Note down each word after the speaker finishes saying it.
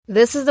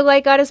This is the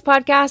Light Goddess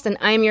Podcast, and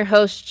I am your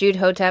host, Jude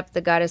Hotep,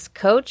 the Goddess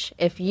Coach.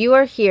 If you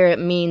are here, it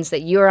means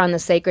that you are on the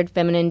sacred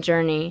feminine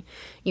journey.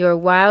 You are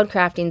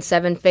wildcrafting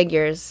 7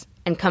 figures,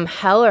 and come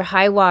hell or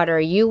high water,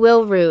 you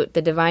will root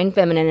the divine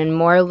feminine and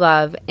more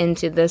love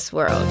into this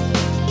world.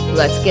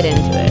 Let's get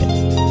into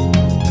it.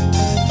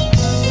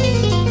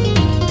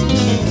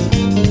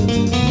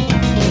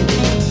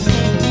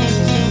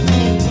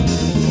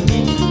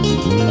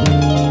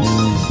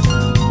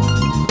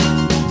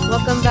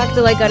 Welcome back to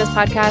the Light Goddess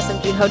Podcast.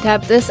 I'm Jude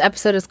Hotep. This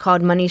episode is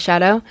called Money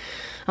Shadow.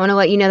 I want to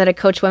let you know that I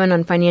coach women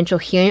on financial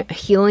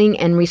healing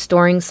and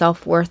restoring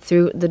self-worth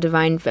through the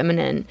divine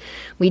feminine.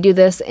 We do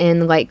this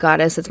in Light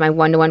Goddess. It's my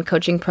one-to-one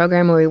coaching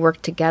program where we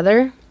work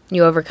together.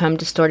 You overcome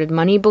distorted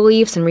money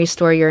beliefs and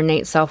restore your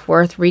innate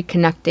self-worth,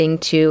 reconnecting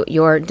to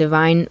your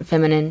divine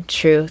feminine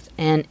truth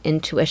and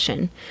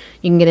intuition.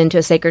 You can get into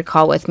a sacred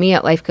call with me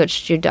at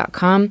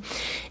lifecoachjude.com.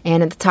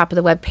 And at the top of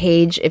the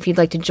webpage, if you'd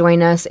like to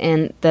join us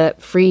in the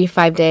free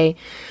 5-day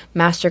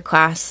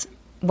masterclass,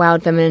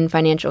 Wild Feminine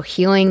Financial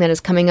Healing, that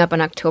is coming up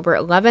on October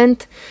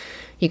 11th,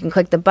 you can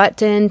click the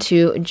button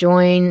to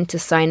join to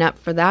sign up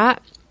for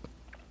that.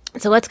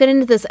 So let's get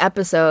into this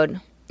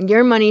episode.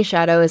 Your money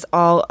shadow is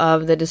all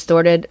of the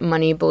distorted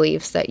money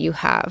beliefs that you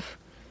have,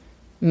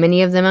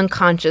 many of them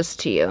unconscious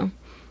to you.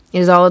 It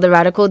is all of the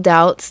radical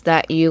doubts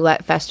that you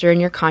let fester in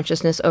your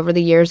consciousness over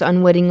the years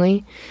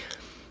unwittingly.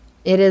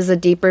 It is the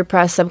deep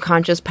repressed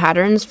subconscious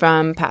patterns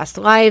from past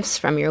lives,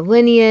 from your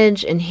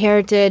lineage,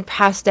 inherited,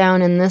 passed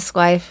down in this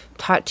life,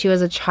 taught to you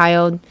as a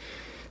child,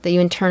 that you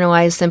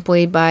internalize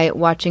simply by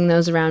watching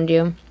those around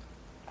you.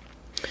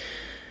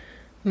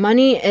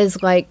 Money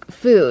is like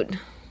food.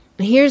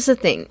 Here's the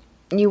thing.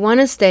 You want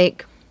a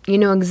steak, you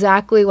know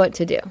exactly what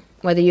to do.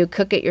 Whether you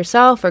cook it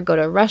yourself or go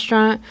to a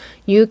restaurant,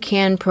 you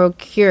can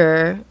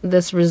procure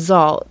this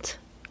result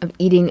of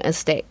eating a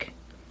steak.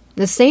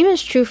 The same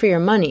is true for your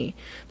money,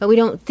 but we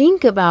don't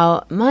think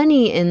about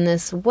money in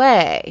this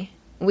way.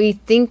 We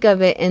think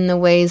of it in the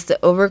ways that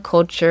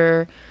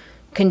overculture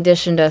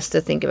conditioned us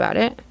to think about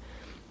it.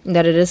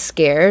 That it is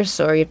scarce,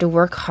 or you have to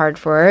work hard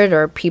for it,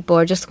 or people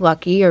are just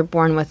lucky or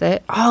born with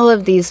it. All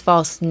of these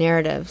false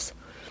narratives.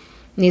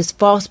 These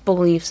false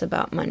beliefs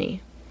about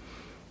money.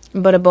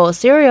 But a bowl of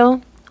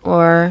cereal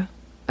or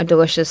a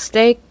delicious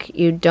steak,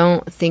 you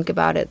don't think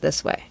about it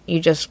this way. You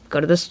just go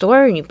to the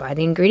store and you buy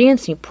the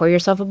ingredients and you pour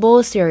yourself a bowl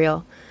of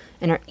cereal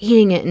and are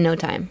eating it in no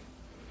time.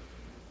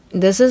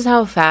 This is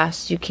how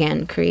fast you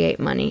can create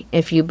money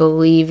if you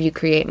believe you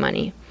create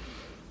money.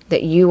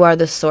 That you are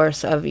the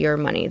source of your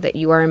money, that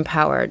you are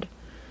empowered,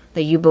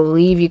 that you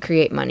believe you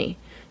create money.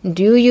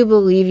 Do you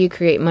believe you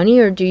create money,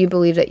 or do you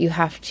believe that you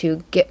have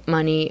to get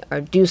money or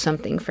do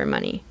something for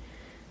money?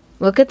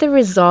 Look at the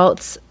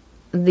results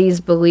these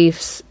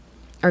beliefs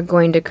are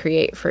going to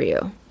create for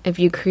you. If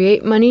you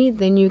create money,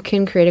 then you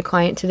can create a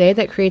client today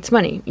that creates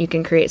money. You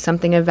can create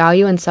something of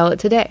value and sell it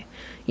today.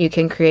 You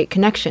can create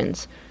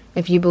connections.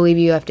 If you believe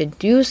you have to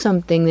do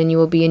something, then you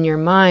will be in your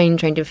mind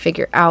trying to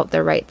figure out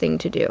the right thing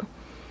to do.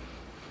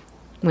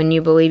 When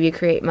you believe you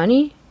create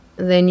money,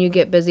 then you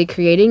get busy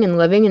creating and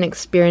living and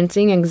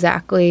experiencing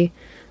exactly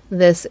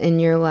this in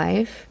your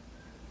life.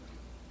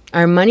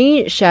 Our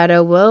money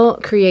shadow will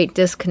create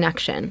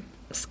disconnection,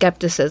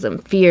 skepticism,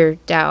 fear,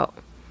 doubt.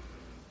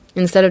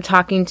 Instead of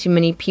talking to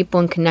many people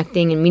and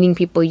connecting and meeting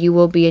people, you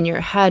will be in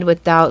your head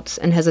with doubts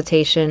and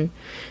hesitation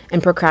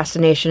and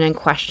procrastination and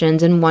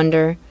questions and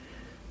wonder.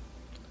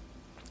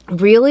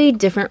 Really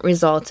different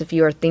results if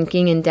you are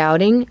thinking and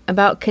doubting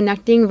about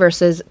connecting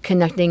versus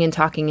connecting and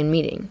talking and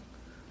meeting.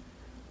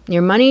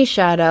 Your money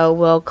shadow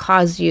will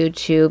cause you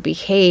to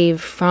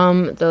behave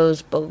from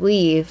those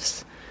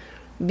beliefs,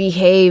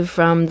 behave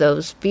from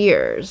those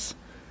fears,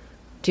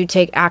 to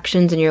take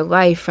actions in your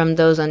life from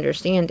those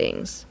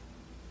understandings.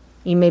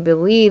 You may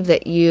believe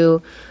that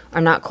you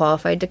are not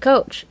qualified to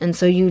coach, and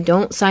so you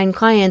don't sign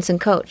clients and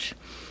coach.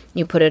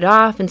 You put it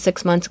off, and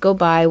 6 months go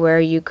by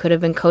where you could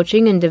have been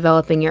coaching and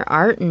developing your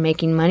art and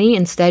making money.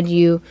 Instead,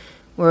 you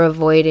were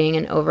avoiding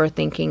and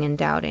overthinking and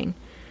doubting.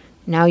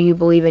 Now you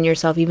believe in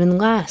yourself even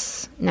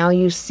less. Now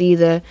you see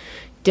the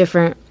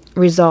different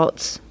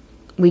results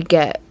we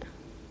get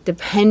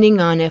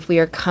depending on if we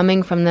are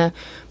coming from the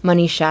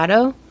money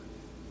shadow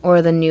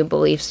or the new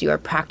beliefs you are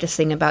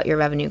practicing about your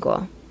revenue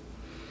goal.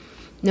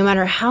 No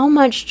matter how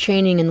much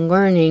training and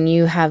learning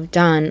you have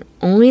done,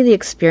 only the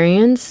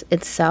experience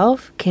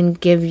itself can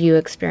give you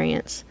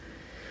experience.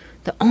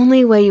 The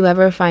only way you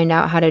ever find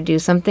out how to do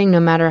something, no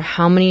matter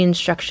how many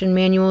instruction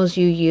manuals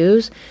you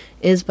use,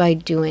 is by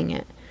doing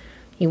it.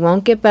 You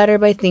won't get better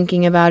by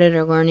thinking about it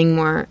or learning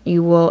more.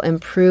 You will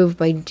improve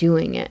by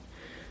doing it.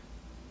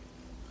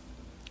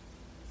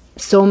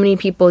 So many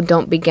people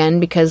don't begin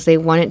because they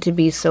want it to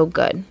be so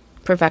good.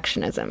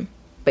 Perfectionism.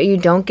 But you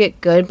don't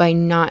get good by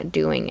not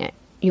doing it.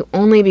 You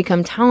only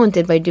become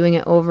talented by doing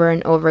it over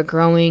and over,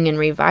 growing and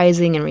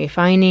revising and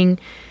refining.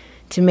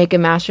 To make a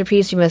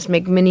masterpiece, you must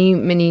make many,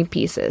 many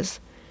pieces.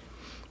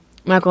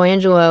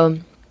 Michelangelo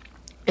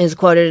is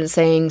quoted as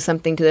saying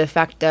something to the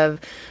effect of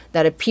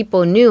that if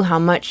people knew how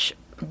much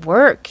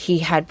work he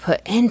had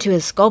put into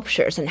his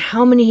sculptures and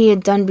how many he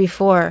had done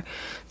before,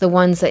 the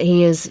ones that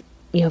he is,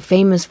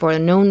 famous for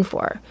and known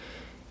for.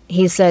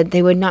 He said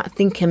they would not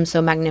think him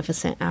so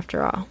magnificent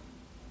after all.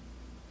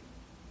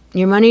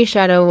 Your money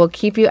shadow will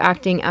keep you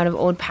acting out of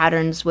old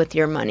patterns with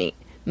your money,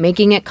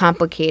 making it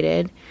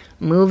complicated,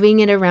 moving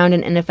it around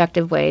in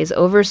ineffective ways,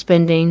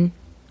 overspending,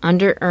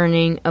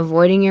 under-earning,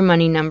 avoiding your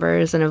money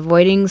numbers, and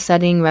avoiding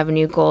setting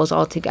revenue goals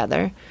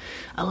altogether.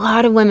 A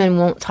lot of women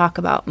won't talk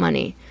about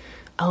money.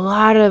 A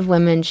lot of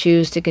women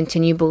choose to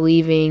continue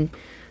believing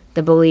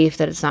the belief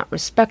that it's not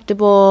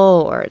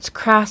respectable or it's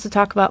crass to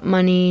talk about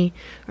money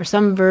or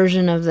some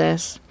version of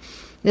this.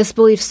 This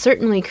belief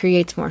certainly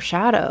creates more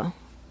shadow.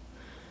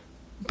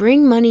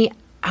 Bring money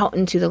out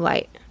into the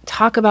light.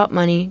 Talk about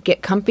money.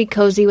 Get comfy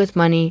cozy with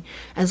money.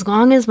 As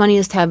long as money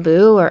is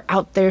taboo or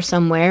out there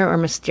somewhere or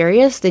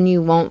mysterious, then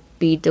you won't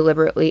be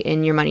deliberately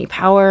in your money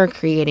power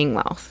creating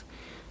wealth.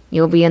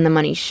 You'll be in the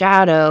money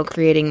shadow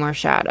creating more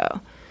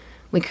shadow.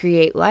 We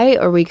create light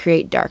or we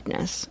create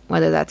darkness,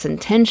 whether that's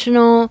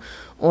intentional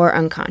or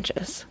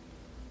unconscious.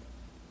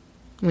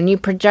 When you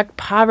project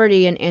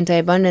poverty and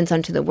anti-abundance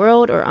onto the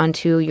world or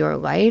onto your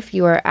life,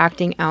 you are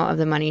acting out of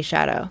the money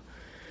shadow.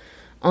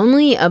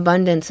 Only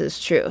abundance is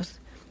truth.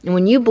 And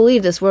when you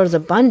believe this world is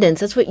abundance,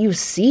 that's what you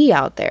see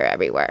out there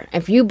everywhere.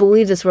 If you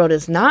believe this world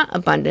is not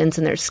abundance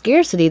and there's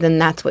scarcity, then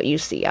that's what you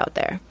see out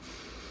there.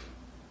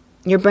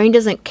 Your brain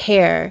doesn't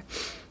care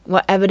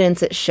what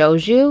evidence it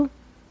shows you.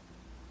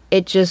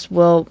 It just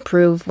will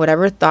prove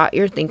whatever thought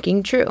you're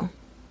thinking true.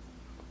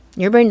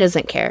 Your brain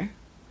doesn't care.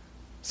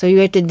 So you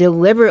have to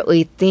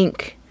deliberately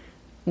think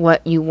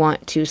what you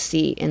want to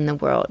see in the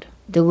world.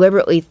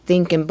 Deliberately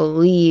think and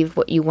believe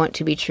what you want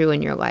to be true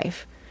in your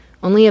life.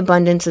 Only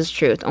abundance is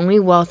truth. Only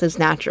wealth is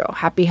natural.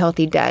 Happy,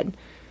 healthy, dead.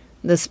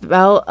 The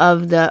spell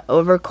of the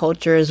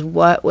overculture is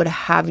what would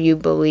have you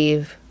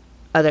believe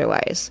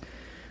otherwise.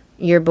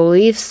 Your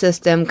belief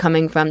system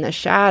coming from the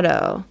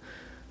shadow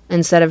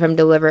instead of from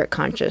deliberate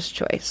conscious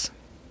choice.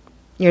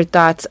 Your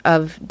thoughts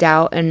of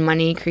doubt and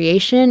money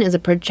creation is a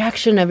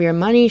projection of your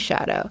money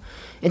shadow.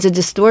 It's a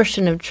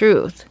distortion of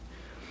truth.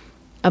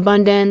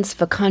 Abundance,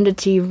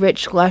 fecundity,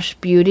 rich, lush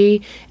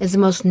beauty is the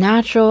most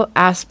natural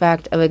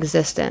aspect of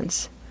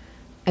existence.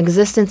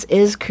 Existence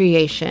is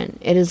creation.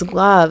 It is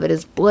love. It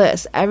is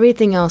bliss.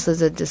 Everything else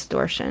is a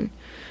distortion.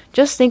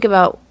 Just think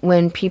about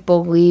when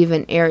people leave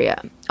an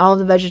area. All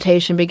the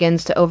vegetation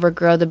begins to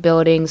overgrow the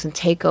buildings and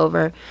take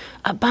over.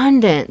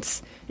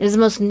 Abundance is the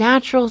most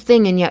natural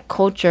thing, and yet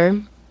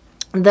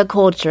the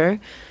culture,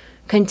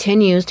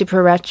 continues to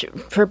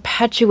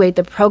perpetuate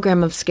the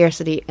program of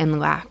scarcity and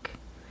lack.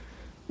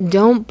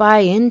 Don't buy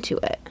into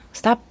it.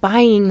 Stop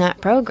buying that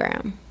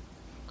program.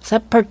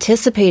 Stop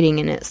participating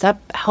in it. Stop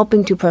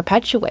helping to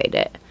perpetuate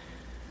it.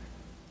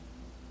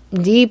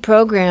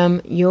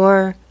 Deprogram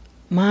your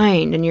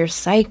mind and your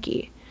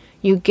psyche.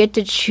 You get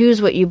to choose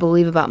what you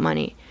believe about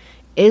money.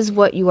 Is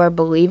what you are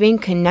believing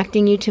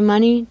connecting you to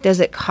money?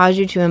 Does it cause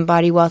you to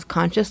embody wealth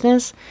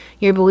consciousness?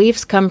 Your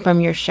beliefs come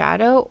from your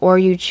shadow, or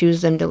you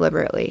choose them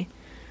deliberately.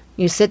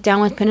 You sit down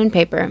with pen and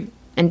paper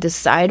and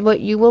decide what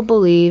you will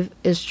believe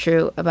is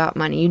true about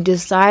money. You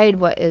decide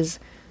what is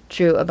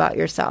true about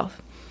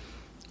yourself.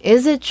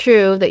 Is it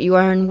true that you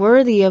are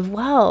unworthy of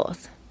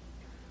wealth?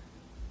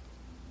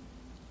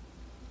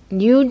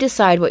 You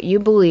decide what you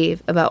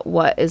believe about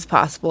what is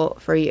possible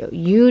for you.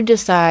 You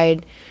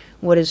decide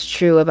what is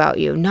true about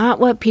you, not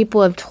what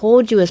people have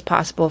told you is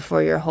possible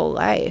for your whole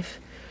life,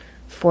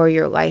 for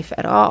your life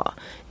at all,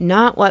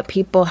 not what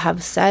people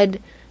have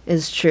said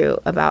is true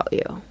about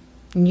you.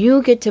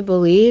 You get to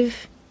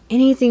believe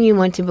anything you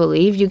want to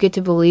believe. You get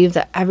to believe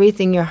that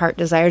everything your heart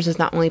desires is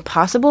not only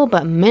possible,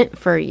 but meant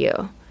for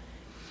you.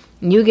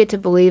 You get to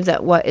believe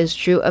that what is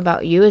true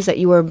about you is that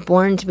you were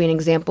born to be an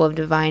example of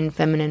divine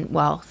feminine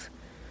wealth.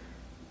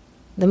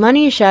 The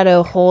money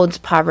shadow holds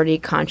poverty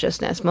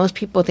consciousness. Most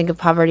people think of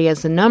poverty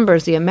as the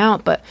numbers, the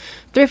amount, but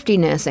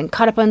thriftiness and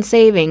caught up on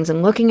savings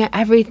and looking at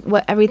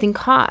what everything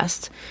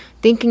costs,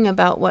 thinking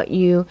about what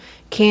you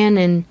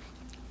can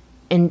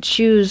and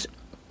choose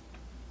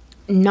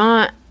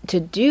not to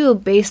do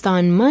based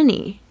on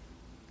money,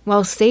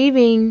 while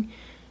saving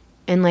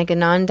in like a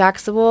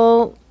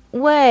non-taxable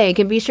way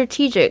can be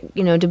strategic,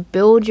 to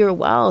build your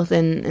wealth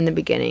in the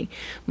beginning.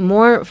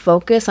 More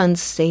focus on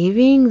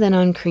saving than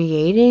on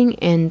creating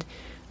and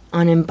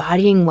on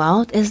embodying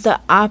wealth is the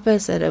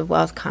opposite of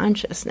wealth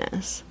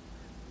consciousness.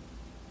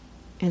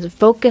 And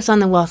focus on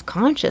the wealth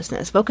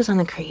consciousness, focus on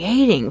the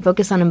creating,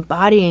 focus on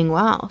embodying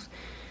wealth.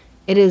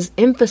 It is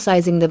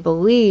emphasizing the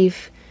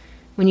belief.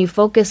 When you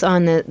focus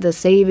on the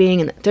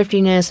saving and the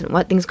thriftiness and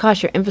what things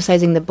cost, you're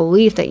emphasizing the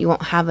belief that you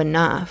won't have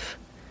enough.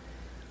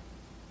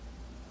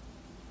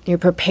 You're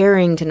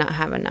preparing to not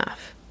have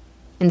enough.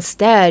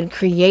 Instead,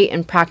 create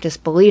and practice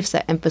beliefs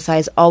that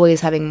emphasize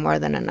always having more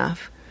than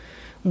enough.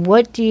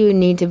 What do you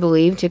need to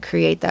believe to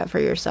create that for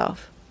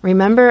yourself?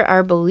 Remember,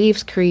 our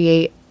beliefs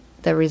create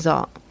the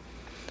result.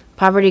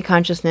 Poverty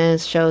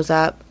consciousness shows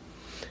up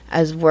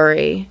as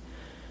worry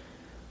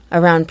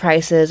around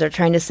prices or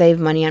trying to save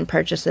money on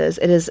purchases.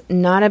 It is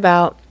not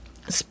about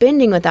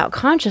spending without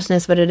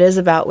consciousness, but it is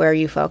about where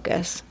you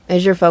focus.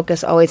 Is your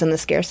focus always on the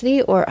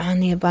scarcity or on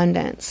the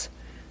abundance?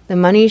 The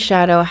money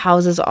shadow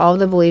houses all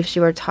the beliefs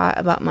you were taught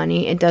about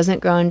money. It doesn't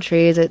grow on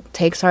trees. It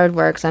takes hard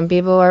work. Some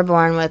people are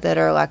born with it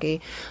or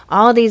lucky.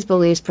 All these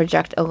beliefs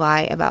project a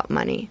lie about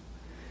money.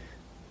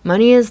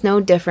 Money is no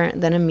different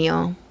than a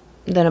meal,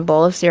 than a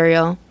bowl of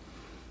cereal.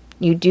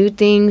 You do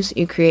things,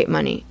 you create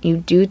money. You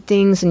do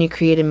things and you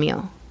create a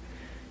meal.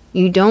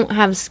 You don't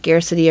have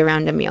scarcity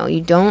around a meal.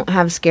 You don't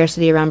have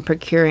scarcity around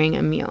procuring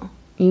a meal.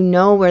 You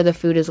know where the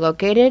food is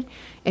located.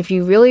 If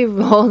you really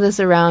roll this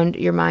around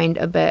your mind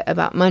a bit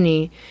about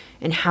money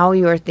and how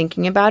you are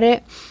thinking about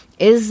it,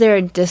 is there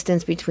a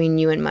distance between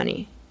you and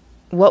money?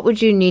 What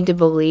would you need to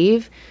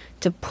believe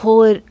to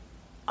pull it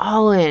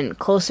all in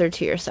closer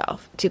to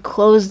yourself, to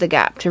close the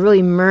gap, to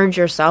really merge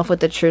yourself with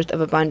the truth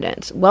of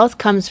abundance? Wealth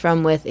comes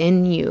from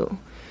within you.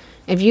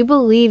 If you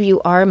believe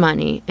you are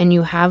money and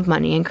you have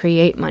money and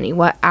create money,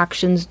 what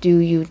actions do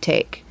you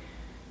take?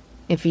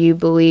 If you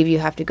believe you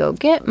have to go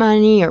get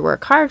money or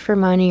work hard for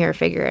money or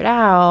figure it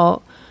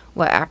out,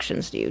 what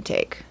actions do you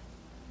take?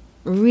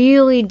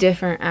 Really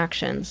different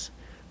actions.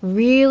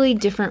 Really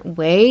different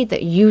way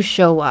that you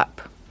show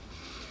up.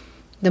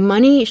 The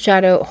money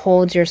shadow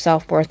holds your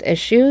self-worth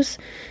issues.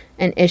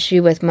 An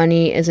issue with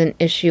money is an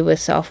issue with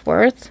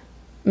self-worth.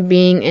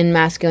 Being in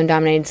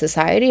masculine-dominated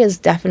society has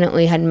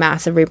definitely had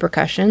massive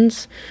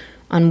repercussions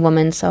on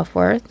women's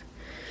self-worth.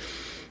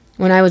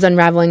 When I was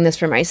unraveling this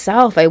for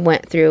myself, I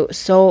went through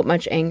so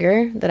much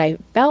anger that I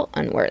felt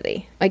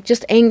unworthy. Like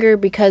just anger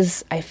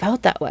because I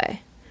felt that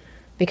way.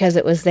 Because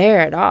it was there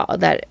at all.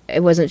 That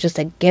it wasn't just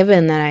a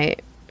given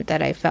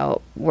that I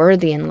felt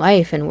worthy in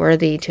life and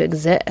worthy to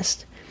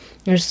exist.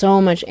 There's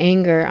so much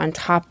anger on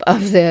top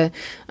of the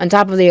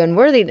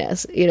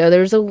unworthiness.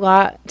 There's a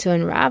lot to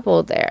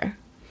unravel there.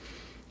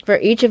 For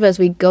each of us,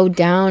 we go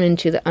down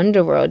into the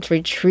underworld to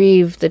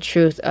retrieve the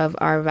truth of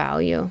our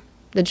value,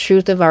 the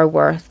truth of our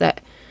worth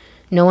that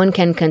no one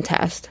can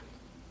contest,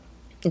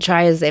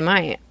 try as they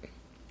might.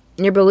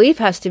 Your belief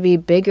has to be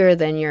bigger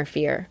than your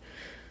fear.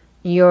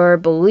 Your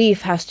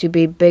belief has to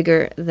be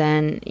bigger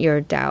than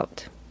your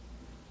doubt.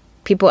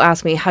 People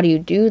ask me, how do you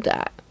do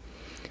that?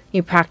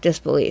 You practice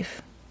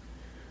belief.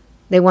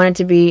 They want it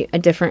to be a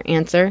different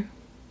answer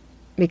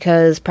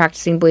because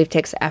practicing belief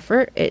takes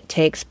effort. It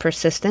takes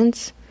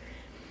persistence.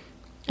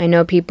 I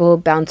know people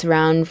bounce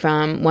around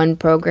from one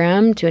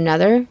program to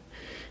another,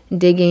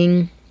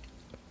 never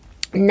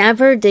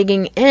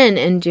digging in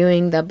and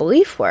doing the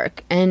belief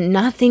work, and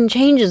nothing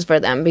changes for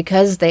them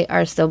because they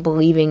are still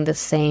believing the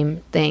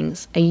same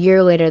things. A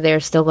year later,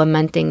 they're still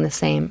lamenting the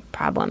same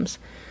problems,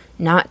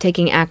 not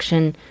taking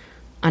action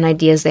on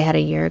ideas they had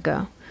a year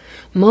ago.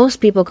 Most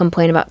people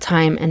complain about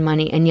time and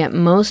money, and yet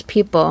most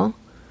people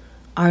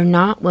are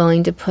not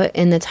willing to put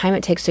in the time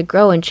it takes to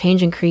grow and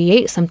change and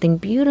create something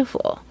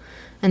beautiful,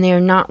 and they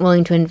are not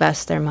willing to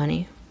invest their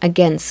money.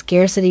 Again,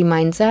 scarcity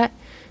mindset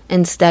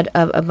instead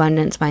of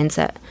abundance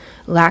mindset.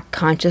 Lack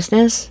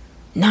consciousness,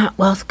 not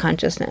wealth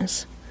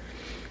consciousness.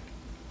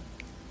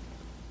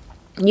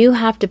 You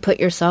have to put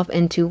yourself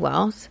into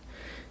wealth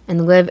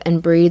and live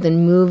and breathe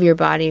and move your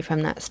body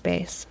from that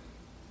space.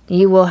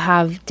 You will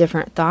have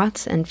different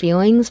thoughts and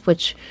feelings,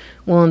 which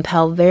will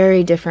impel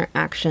very different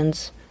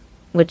actions,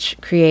 which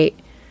create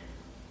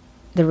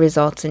the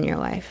results in your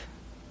life.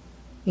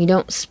 You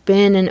don't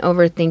spin and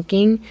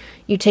overthinking.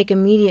 You take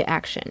immediate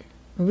action.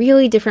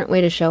 Really different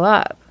way to show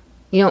up.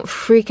 You don't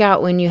freak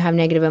out when you have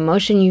negative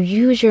emotion. You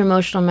use your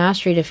emotional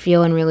mastery to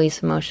feel and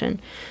release emotion,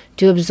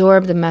 to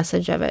absorb the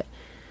message of it.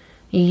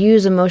 You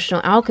use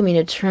emotional alchemy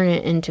to turn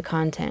it into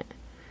content.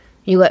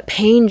 You let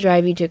pain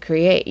drive you to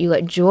create. You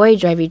let joy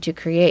drive you to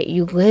create.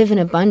 You live in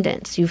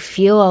abundance. You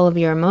feel all of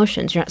your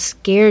emotions. You're not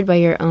scared by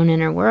your own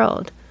inner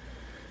world.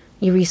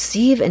 You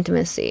receive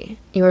intimacy.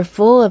 You are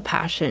full of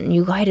passion.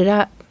 You light it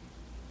up.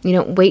 You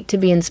don't wait to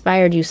be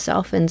inspired. You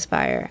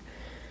self-inspire.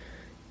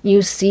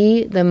 You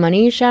see the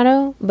money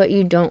shadow, but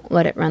you don't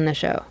let it run the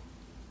show.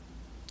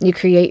 You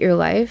create your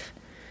life.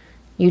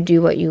 You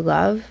do what you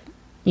love.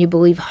 You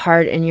believe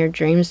hard in your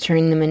dreams,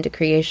 turning them into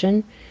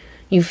creation.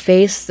 You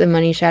face the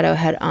money shadow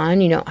head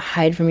on. You don't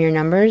hide from your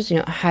numbers. You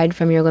don't hide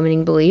from your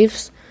limiting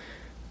beliefs.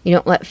 You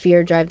don't let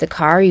fear drive the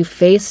car. You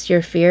face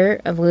your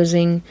fear of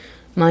losing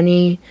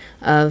money,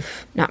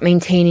 of not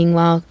maintaining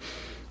wealth.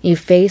 You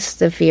face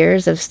the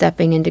fears of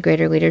stepping into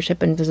greater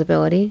leadership and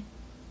visibility.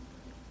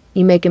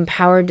 You make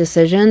empowered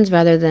decisions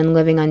rather than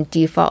living on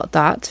default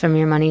thoughts from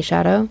your money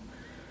shadow,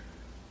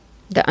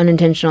 the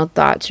unintentional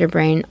thoughts your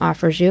brain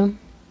offers you.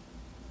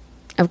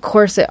 Of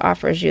course it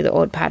offers you the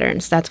old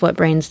patterns. That's what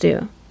brains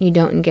do. You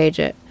don't engage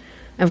it.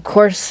 Of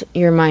course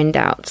your mind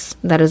doubts.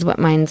 That is what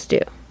minds do.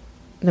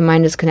 The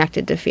mind is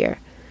connected to fear.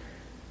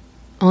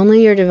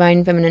 Only your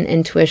divine feminine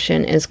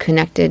intuition is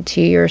connected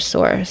to your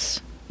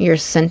source, your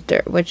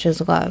center, which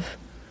is love.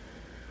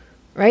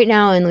 Right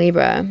now in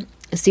Libra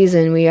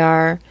season, we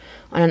are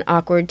on an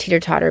awkward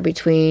teeter-totter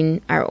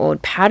between our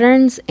old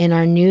patterns and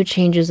our new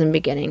changes and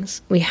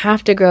beginnings. We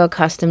have to grow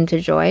accustomed to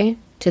joy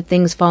to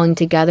things falling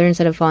together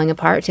instead of falling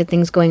apart, to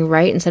things going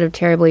right instead of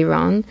terribly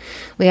wrong.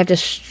 We have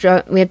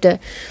to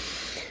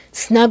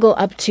snuggle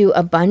up to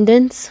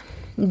abundance,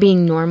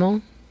 being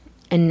normal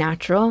and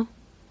natural.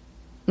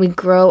 We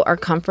grow our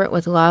comfort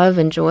with love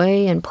and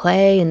joy and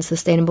play and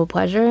sustainable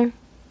pleasure.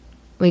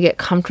 We get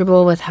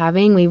comfortable with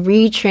having. We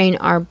retrain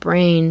our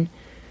brain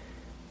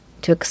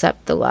to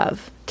accept the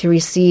love, to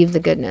receive the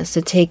goodness,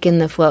 to take in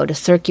the flow, to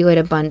circulate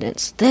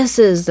abundance. This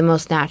is the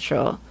most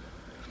natural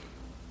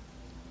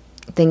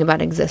thing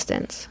about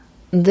existence.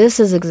 This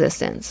is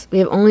existence. We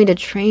have only to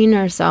train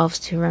ourselves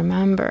to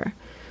remember.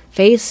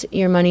 Face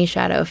your money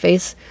shadow.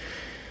 Face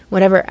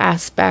whatever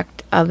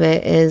aspect of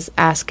it is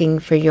asking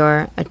for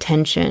your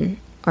attention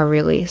or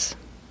release.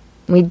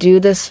 We do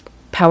this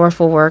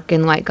powerful work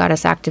in Light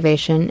Goddess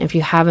Activation. If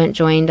you haven't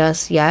joined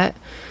us yet,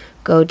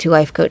 go to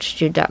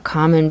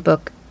lifecoachjude.com and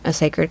book a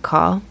sacred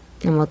call,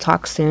 and we'll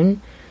talk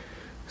soon.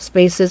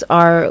 Spaces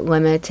are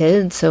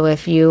limited, so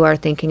if you are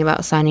thinking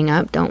about signing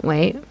up, don't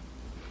wait.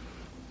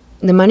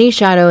 The money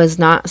shadow is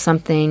not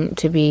something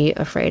to be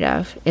afraid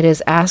of. It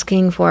is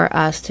asking for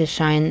us to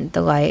shine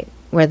the light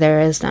where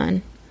there is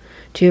none,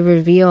 to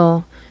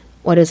reveal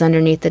what is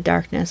underneath the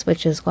darkness,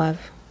 which is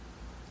love.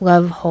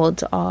 Love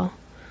holds all.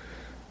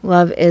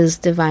 Love is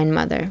Divine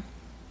Mother.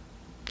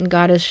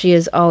 Goddess, she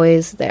is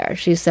always there.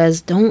 She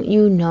says, don't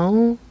you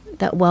know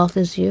that wealth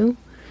is you?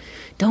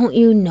 Don't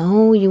you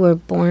know you were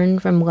born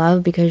from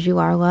love because you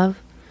are love?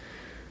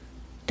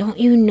 Don't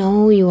you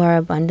know you are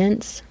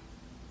abundance?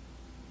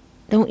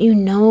 Don't you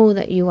know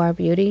that you are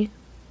beauty?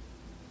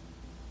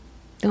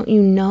 Don't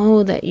you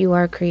know that you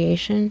are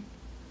creation?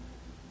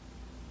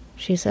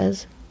 She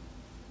says.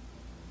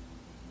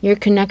 Your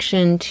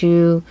connection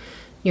to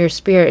your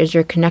spirit is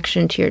your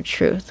connection to your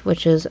truth,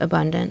 which is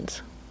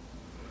abundance.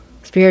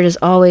 Spirit is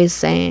always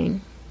saying,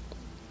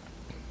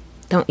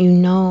 don't you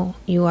know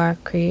you are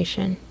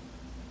creation?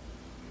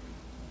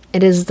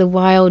 It is the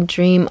wild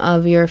dream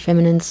of your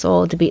feminine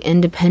soul to be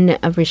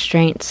independent of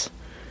restraints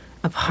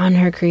upon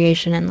her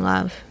creation and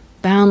love.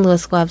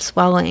 Boundless love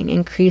swelling,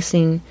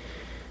 increasing,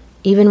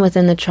 even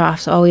within the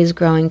troughs, always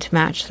growing to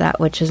match that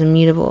which is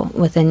immutable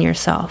within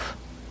yourself,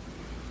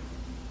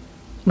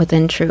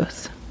 within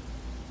truth.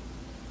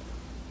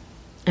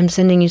 I'm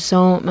sending you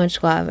so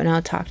much love, and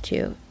I'll talk to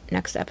you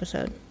next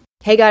episode.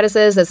 Hey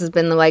goddesses, this has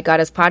been the Light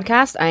Goddess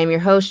Podcast. I am your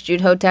host,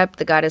 Jude Hotep,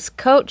 the Goddess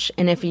Coach,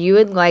 and if you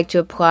would like to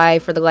apply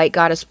for the Light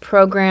Goddess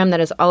program,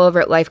 that is all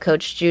over at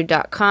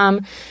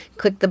lifecoachjude.com.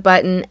 Click the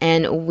button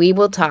and we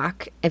will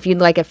talk. If you'd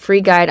like a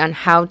free guide on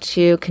how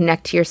to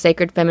connect to your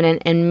sacred feminine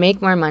and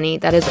make more money,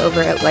 that is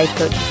over at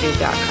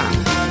lifecoachjude.com.